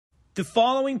The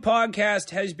following podcast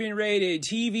has been rated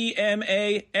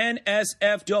TVMA,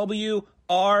 NSFW,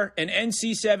 R, and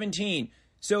NC-17,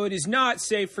 so it is not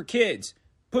safe for kids.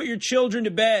 Put your children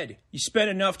to bed. You spend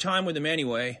enough time with them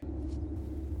anyway.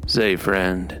 Say,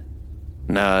 friend.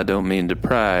 Nah, I don't mean to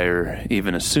pry or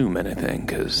even assume anything,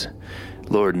 'cause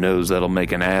Lord knows that'll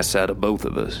make an ass out of both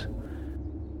of us.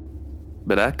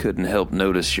 But I couldn't help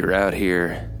notice you're out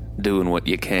here doing what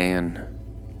you can,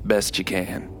 best you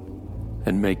can,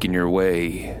 and making your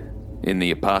way in the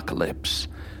apocalypse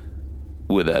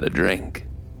without a drink.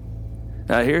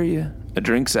 I hear you. A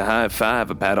drink's a high five,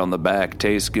 a pat on the back,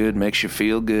 tastes good, makes you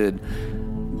feel good.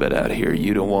 But out here,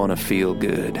 you don't want to feel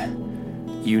good.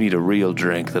 You need a real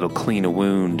drink that'll clean a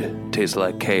wound, taste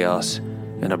like chaos,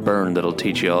 and a burn that'll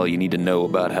teach you all you need to know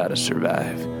about how to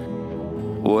survive.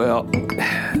 Well,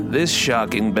 this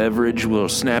shocking beverage will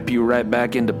snap you right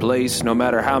back into place, no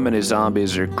matter how many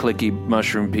zombies or clicky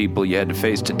mushroom people you had to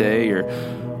face today,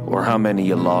 or how many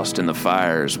you lost in the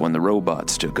fires when the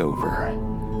robots took over.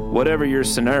 Whatever your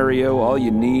scenario, all you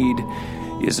need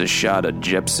is a shot of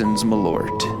Jepson's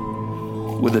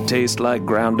Malort. With a taste like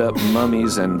ground-up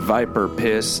mummies and viper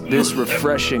piss, this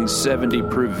refreshing 70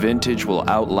 proof vintage will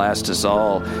outlast us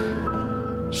all.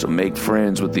 So make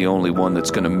friends with the only one that's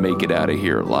going to make it out of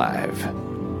here alive.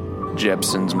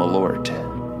 Jepson's Malort.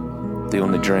 The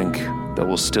only drink that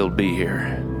will still be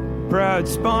here. Proud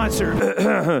sponsor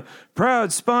of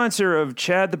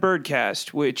Chad the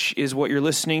Birdcast, which is what you're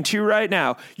listening to right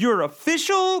now. Your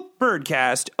official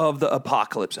birdcast of the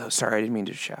apocalypse. Oh, sorry, I didn't mean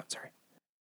to shout. Sorry.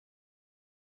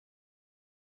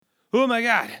 Oh my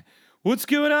God. What's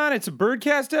going on? It's a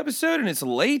Birdcast episode and it's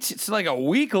late. It's like a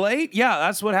week late. Yeah,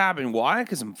 that's what happened. Why?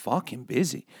 Because I'm fucking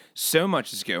busy. So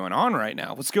much is going on right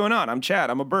now. What's going on? I'm Chad.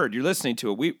 I'm a bird. You're listening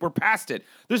to it. We're past it.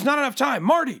 There's not enough time.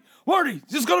 Marty,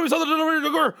 there's got to be something to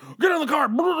do. Get in the car.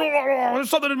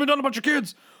 There's something that's been done about your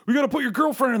kids. We got to put your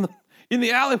girlfriend in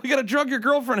the alley. We got to drug your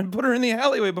girlfriend and put her in the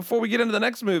alleyway before we get into the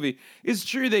next movie. It's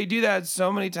true. They do that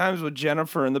so many times with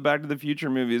Jennifer in the Back to the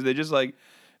Future movies. They just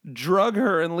drug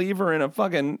her and leave her in a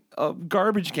fucking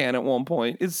garbage can at one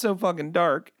point. It's so fucking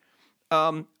dark.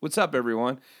 What's up,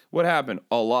 everyone? What happened?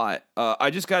 A lot.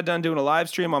 I just got done doing a live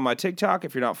stream on my TikTok.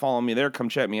 If you're not following me there, come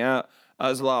check me out. It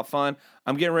was a lot of fun.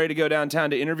 I'm getting ready to go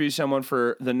downtown to interview someone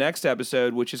for the next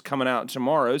episode, which is coming out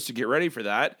tomorrow, so get ready for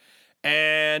that.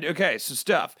 And, okay, so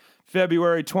stuff.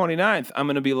 February 29th, I'm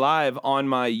going to be live on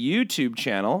my YouTube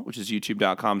channel, which is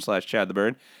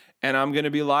youtube.com/ChadTheBird, and I'm going to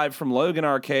be live from Logan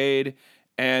Arcade,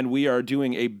 and we are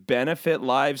doing a benefit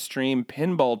live stream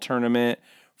pinball tournament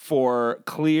for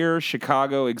Clear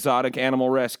Chicago Exotic Animal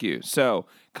Rescue. So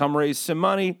come raise some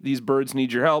money. These birds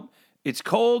need your help. It's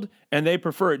cold, and they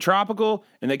prefer it tropical,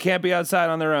 and they can't be outside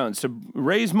on their own. So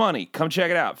raise money. Come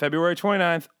check it out. February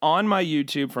 29th on my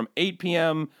YouTube from 8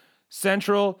 p.m.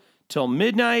 Central till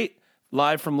midnight,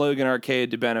 live from Logan Arcade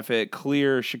to benefit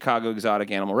Clear Chicago Exotic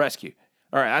Animal Rescue.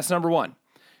 All right, that's number one.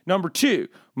 Number two,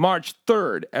 March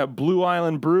 3rd at Blue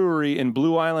Island Brewery in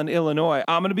Blue Island, Illinois.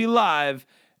 I'm going to be live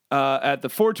at the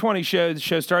 4:20 show. The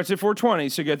show starts at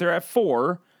 4:20, so get there at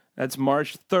 4. That's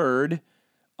March 3rd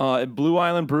at Blue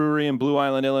Island Brewery in Blue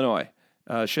Island, Illinois.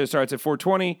 Show starts at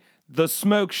 4:20. The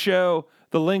Smoke Show.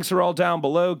 The links are all down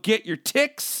below. Get your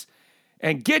ticks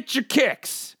and get your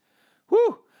kicks.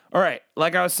 Woo! All right,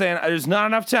 like I was saying, there's not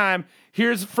enough time.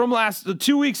 Here's from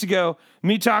 2 weeks ago,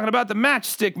 me talking about the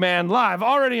Matchstick Man live,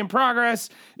 already in progress.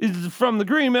 It's from the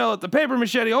Green Mill at the Paper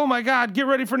Machete. Oh my God, get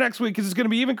ready for next week because it's going to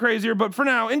be even crazier. But for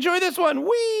now, enjoy this one.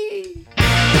 Whee! I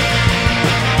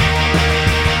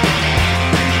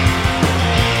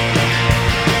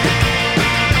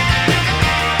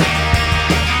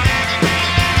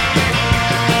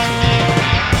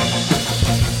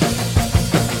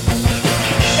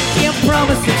can't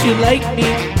promise that you like me,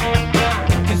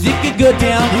 it could go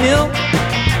downhill.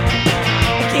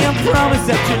 I can't promise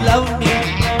that you love me,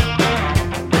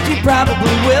 but you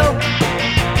probably will. I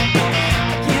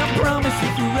can't promise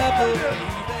if you ever.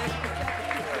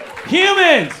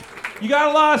 Humans! You got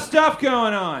a lot of stuff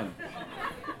going on.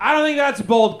 I don't think that's a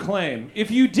bold claim. If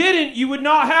you didn't, you would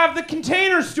not have the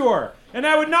Container Store. And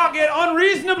I would not get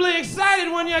unreasonably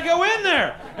excited when you go in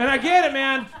there. And I get it,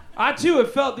 man. I, too,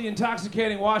 have felt the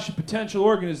intoxicating wash of potential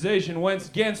organization whence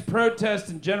against protest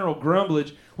and general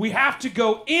grumblage. We have to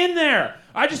go in there.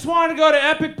 I just wanted to go to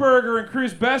Epic Burger and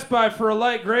cruise Best Buy for a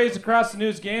light graze across the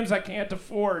newest games I can't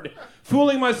afford.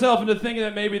 Fooling myself into thinking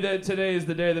that maybe that today is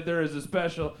the day that there is a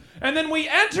special. And then we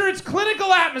enter its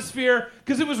clinical atmosphere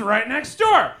because it was right next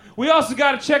door. We also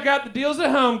got to check out the deals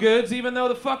at Home Goods, even though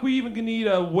the fuck we even need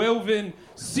a woven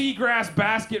seagrass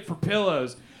basket for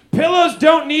pillows. Pillows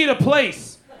don't need a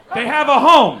place. They have a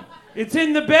home. It's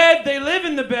in the bed, they live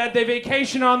in the bed, they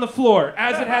vacation on the floor.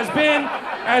 As it has been,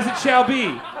 as it shall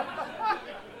be.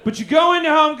 But you go into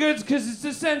Home Goods because it's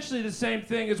essentially the same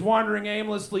thing as wandering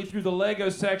aimlessly through the Lego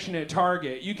section at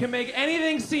Target. You can make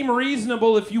anything seem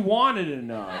reasonable if you wanted it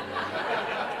enough.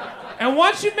 And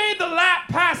once you've made the lap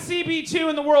past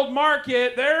CB2 in the world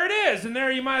market, there it is. And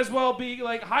there you might as well be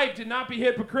like hyped and not be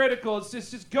hypocritical. It's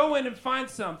just go in and find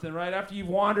something, right? After you've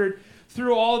wandered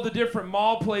through all of the different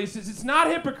mall places. It's not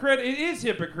hypocritical. It is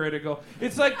hypocritical.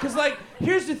 It's like, because like,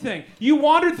 here's the thing. You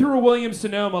wandered through a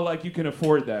Williams-Sonoma like you can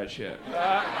afford that shit.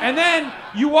 And then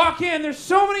you walk in, there's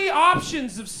so many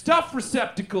options of stuff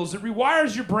receptacles. It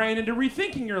rewires your brain into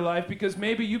rethinking your life because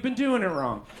maybe you've been doing it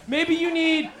wrong. Maybe you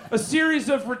need a series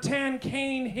of rattan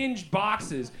cane hinged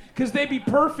boxes because they'd be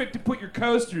perfect to put your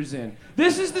coasters in.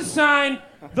 This is the sign,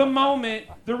 the moment,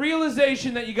 the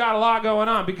realization that you got a lot going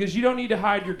on because you don't need to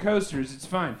hide your coasters. It's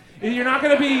fine. You're not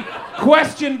going to be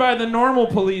questioned by the normal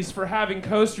police for having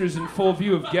coasters in full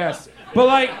view of guests. But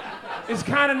like, it's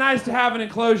kind of nice to have an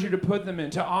enclosure to put them in,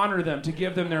 to honor them, to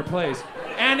give them their place.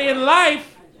 And in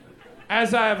life,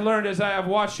 as I have learned, as I have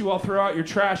watched you all throw out your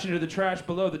trash into the trash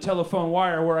below the telephone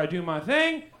wire where I do my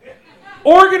thing,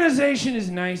 organization is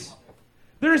nice.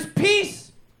 There's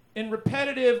peace in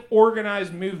repetitive,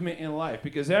 organized movement in life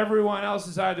because everyone else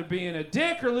is either being a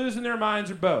dick or losing their minds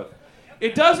or both.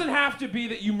 It doesn't have to be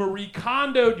that you Marie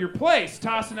Kondoed your place,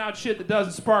 tossing out shit that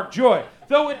doesn't spark joy,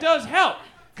 though it does help.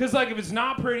 Because like if it's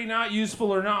not pretty, not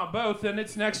useful, or not both, then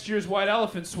it's next year's white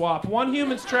elephant swap. One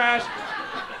human's trash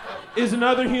is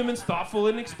another human's thoughtful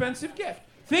and expensive gift.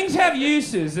 Things have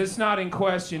uses, it's not in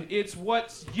question. It's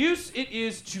what use it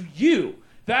is to you.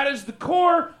 That is the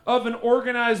core of an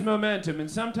organized momentum. And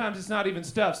sometimes it's not even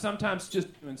stuff. Sometimes it's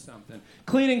just doing something.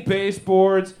 Cleaning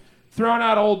baseboards, throwing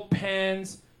out old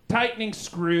pens, tightening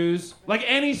screws. Like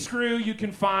any screw you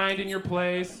can find in your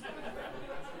place.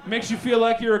 Makes you feel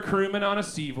like you're a crewman on a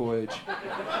sea voyage.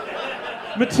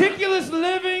 Meticulous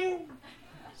living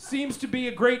seems to be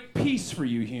a great piece for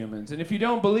you humans. And if you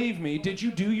don't believe me, did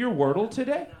you do your Wordle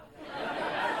today?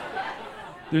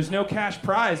 There's no cash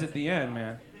prize at the end,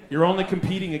 man. You're only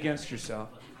competing against yourself.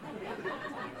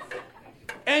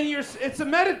 And it's a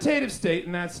meditative state,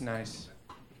 and that's nice.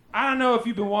 I don't know if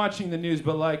you've been watching the news,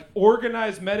 but like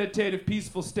organized, meditative,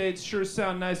 peaceful states sure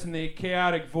sound nice in the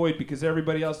chaotic void because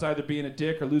everybody else either being a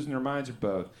dick or losing their minds or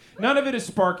both. None of it is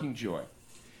sparking joy.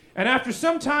 And after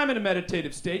some time in a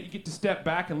meditative state, you get to step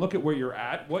back and look at where you're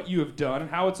at, what you have done, and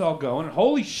how it's all going. And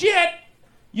holy shit,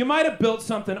 you might have built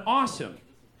something awesome.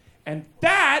 And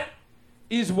that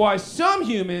is why some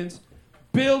humans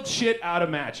build shit out of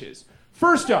matches.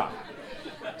 First off,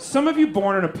 some of you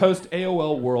born in a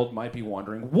post-AOL world might be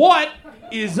wondering, what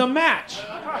is a match?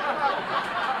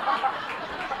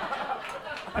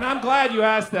 And I'm glad you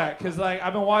asked that, because like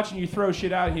I've been watching you throw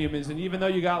shit out, humans, and even though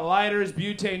you got lighters,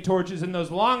 butane torches, and those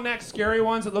long-necked scary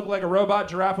ones that look like a robot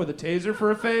giraffe with a taser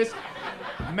for a face,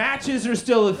 matches are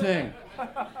still a thing.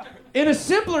 In a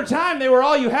simpler time, they were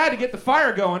all you had to get the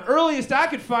fire going. Earliest I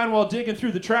could find while digging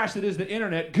through the trash that is the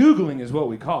internet. Googling is what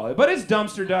we call it. But it's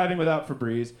dumpster diving without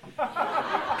Febreze.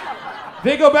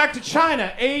 They go back to China,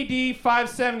 AD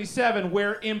 577,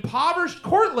 where impoverished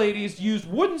court ladies used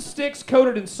wooden sticks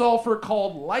coated in sulfur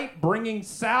called light-bringing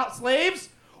slaves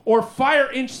or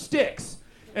fire-inch sticks.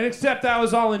 And except that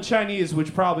was all in Chinese,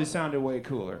 which probably sounded way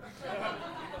cooler.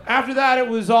 After that, it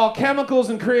was all chemicals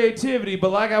and creativity,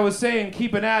 but like I was saying,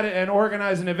 keeping at it and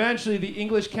organizing, eventually the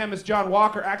English chemist John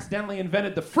Walker accidentally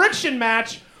invented the friction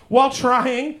match while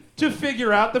trying to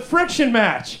figure out the friction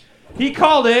match. He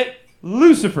called it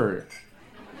Lucifer.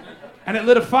 And it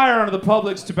lit a fire under the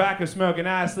public's tobacco smoke and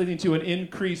ash, leading to an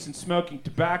increase in smoking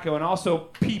tobacco and also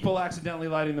people accidentally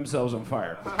lighting themselves on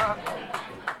fire.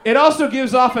 It also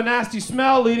gives off a nasty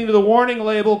smell, leading to the warning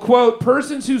label, quote,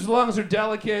 persons whose lungs are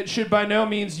delicate should by no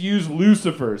means use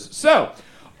lucifers. So,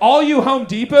 all you Home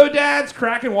Depot dads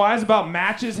cracking wise about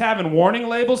matches having warning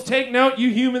labels, take note, you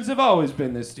humans have always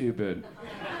been this stupid.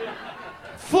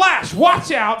 Flash,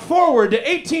 watch out, forward to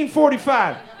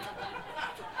 1845.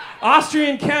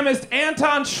 Austrian chemist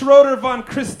Anton Schroeder von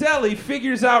Christelli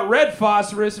figures out red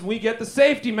phosphorus and we get the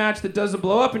safety match that doesn't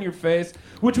blow up in your face,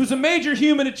 which was a major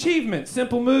human achievement.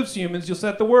 Simple moves, humans, you'll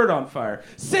set the world on fire.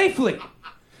 Safely.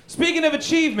 Speaking of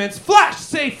achievements, flash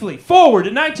safely forward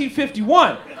to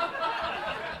 1951.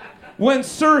 When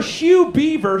Sir Hugh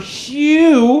Beaver,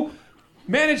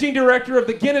 managing director of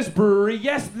the Guinness Brewery,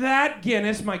 yes, that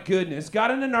Guinness, my goodness,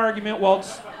 got in an argument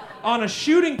on a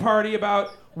shooting party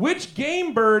about which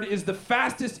game bird is the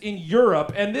fastest in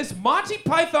Europe, and this Monty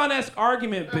Python-esque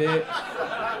argument bit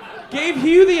gave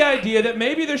Hugh the idea that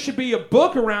maybe there should be a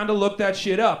book around to look that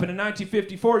shit up. And in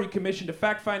 1954, he commissioned a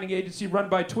fact-finding agency run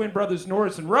by twin brothers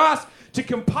Norris and Ross to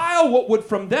compile what would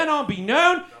from then on be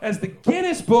known as the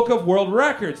Guinness Book of World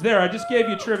Records. There, I just gave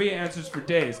you trivia answers for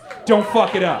days. Don't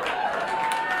fuck it up.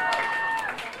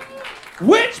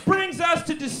 Which brings us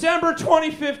to December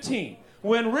 2015.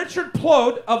 When Richard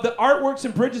Plot of the Artworks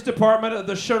and Bridges Department of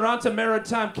the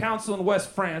Charente-Maritime Council in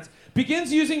West France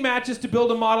begins using matches to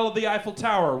build a model of the Eiffel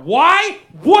Tower. Why?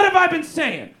 What have I been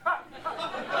saying?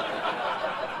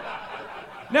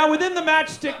 Now, within the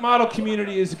matchstick model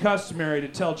community, it is customary to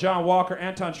tell John Walker,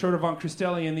 Anton Schroeder von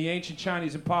Christelli, and the ancient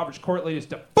Chinese impoverished court ladies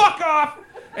to fuck off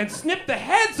and snip the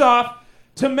heads off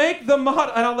to make the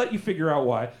model, and I'll let you figure out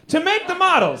why, to make the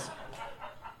models.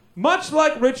 Much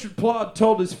like Richard Plot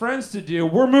told his friends to do,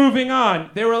 we're moving on.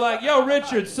 They were like, yo,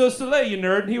 Richard, so soleil, you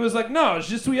nerd. And he was like, no,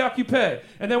 je suis occupé.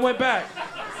 And then went back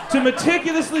to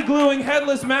meticulously gluing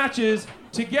headless matches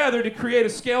together to create a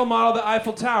scale model of the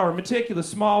Eiffel Tower. Meticulous,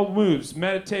 small moves,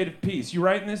 meditative piece. You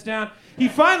writing this down? He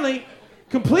finally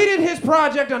completed his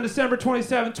project on December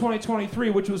 27, 2023,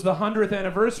 which was the 100th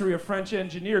anniversary of French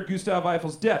engineer Gustave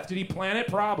Eiffel's death. Did he plan it?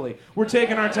 Probably. We're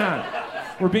taking our time.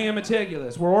 We're being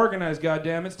meticulous. We're organized,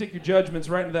 goddammit. Stick your judgments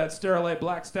right into that Sterilite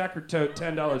black stacker tote,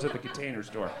 $10 at the Container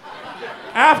Store.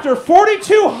 After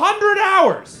 4,200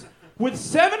 hours with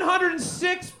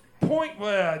 706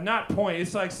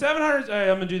 it's like 700,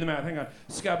 I'm gonna do the math, hang on.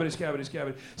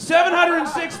 Scabbity.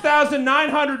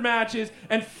 706,900 matches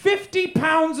and 50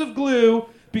 pounds of glue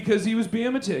because he was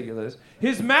being meticulous.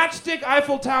 His matchstick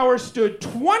Eiffel Tower stood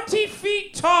 20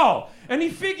 feet tall, and he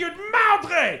figured,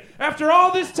 Madre, after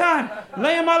all this time,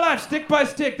 laying my life stick by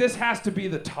stick, this has to be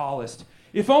the tallest.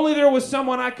 If only there was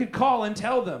someone I could call and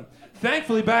tell them.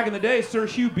 Thankfully, back in the day, Sir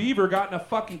Hugh Beaver got in a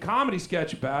fucking comedy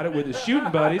sketch about it with his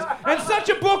shooting buddies, and such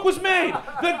a book was made.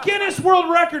 The Guinness World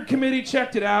Record Committee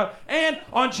checked it out, and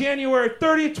on January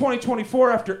 30th, 2024,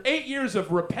 after 8 years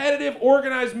of repetitive,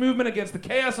 organized movement against the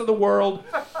chaos of the world,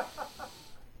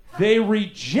 they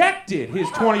rejected his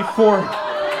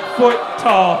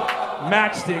 24-foot-tall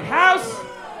matchstick house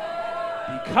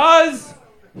because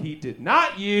he did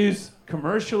not use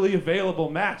commercially available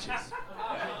matches.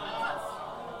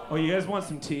 Oh, you guys want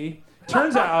some tea?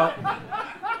 Turns out,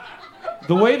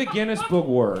 the way the Guinness Book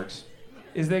works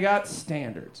is they got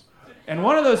standards. And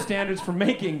one of those standards for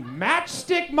making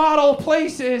matchstick model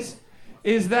places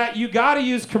is that you gotta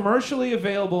use commercially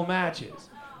available matches,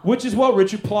 which is what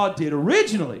Richard Plot did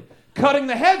originally, cutting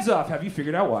the heads off, have you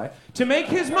figured out why, to make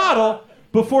his model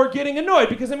before getting annoyed.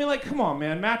 Because, I mean, like, come on,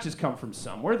 man, matches come from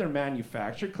somewhere. They're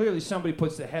manufactured. Clearly somebody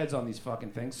puts the heads on these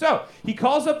fucking things. So he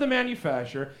calls up the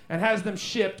manufacturer and has them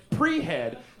shipped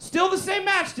pre-head. Still the same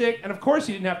matchstick, and of course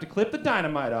he didn't have to clip the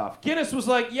dynamite off. Guinness was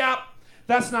like, yep,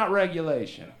 that's not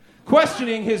regulation.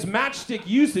 Questioning his matchstick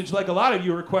usage like a lot of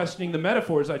you are questioning the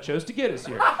metaphors I chose to get us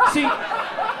here. See,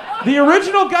 the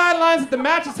original guidelines that the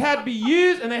matches had to be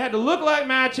used and they had to look like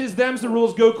matches, them's the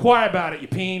rules, go quiet about it, you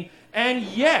peen. And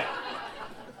yet,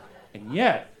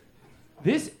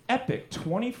 this epic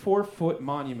 24-foot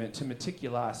monument to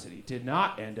meticulosity did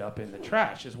not end up in the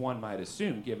trash, as one might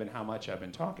assume, given how much I've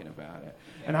been talking about it.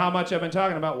 And how much I've been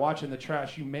talking about watching the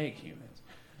trash you make, humans.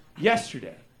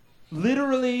 Yesterday,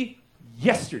 literally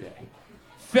yesterday,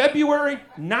 February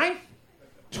 9th,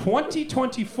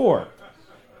 2024,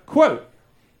 quote,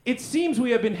 "It seems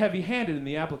we have been heavy-handed in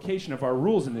the application of our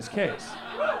rules in this case,"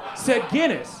 said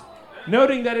Guinness,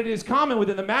 noting that it is common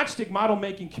within the matchstick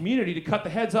model-making community to cut the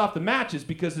heads off the matches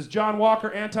because, as John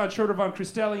Walker, Anton Schroeder von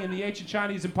Christelli, and the ancient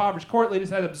Chinese impoverished court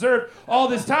ladies had observed all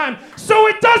this time, so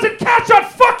it doesn't catch on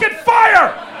fucking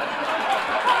fire!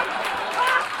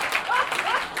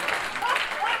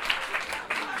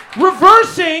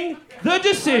 Reversing the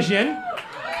decision,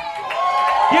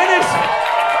 Guinness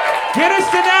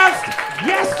announced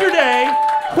yesterday,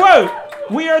 quote,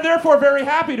 "We are therefore very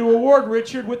happy to award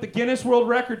Richard with the Guinness World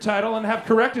Record title and have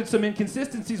corrected some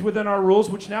inconsistencies within our rules,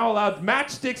 which now allows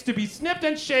matchsticks to be snipped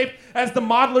and shaped as the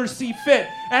modelers see fit.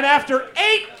 And after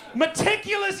 8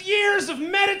 meticulous years of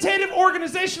meditative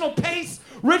organizational pace,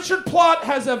 Richard Plot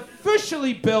has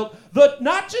officially built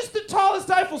not just the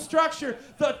tallest Eiffel structure,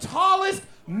 the tallest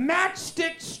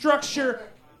matchstick structure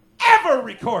ever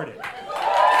recorded."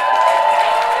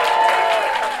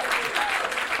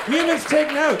 Humans,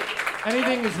 take note.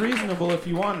 Anything is reasonable if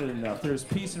you want it enough. There's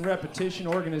peace and repetition.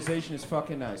 Organization is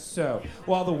fucking nice. So,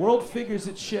 while the world figures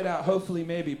its shit out, hopefully,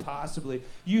 maybe, possibly,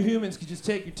 you humans can just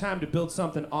take your time to build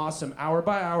something awesome, hour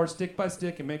by hour, stick by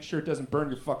stick, and make sure it doesn't burn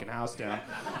your fucking house down.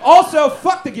 Also,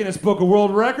 fuck the Guinness Book of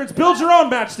World Records. Build your own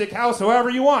matchstick house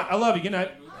however you want. I love you. Good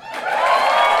night.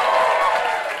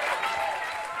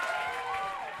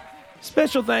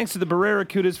 Special thanks to the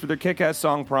Barracudas for their kick-ass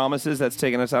song Promises. That's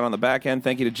taking us out on the back end.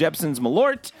 Thank you to Jepson's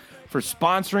Malort for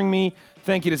sponsoring me.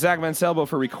 Thank you to Zach Manselbo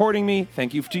for recording me.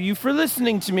 Thank you to you for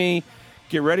listening to me.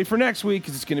 Get ready for next week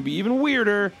because it's going to be even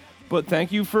weirder. But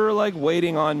thank you for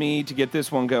waiting on me to get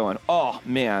this one going. Oh,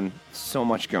 man, so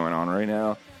much going on right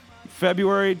now.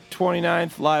 February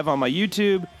 29th, live on my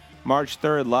YouTube. March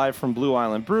 3rd, live from Blue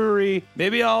Island Brewery.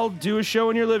 Maybe I'll do a show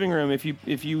in your living room if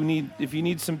you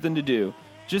need something to do.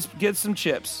 Just get some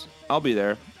chips. I'll be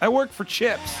there. I work for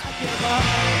chips.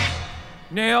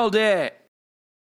 Nailed it.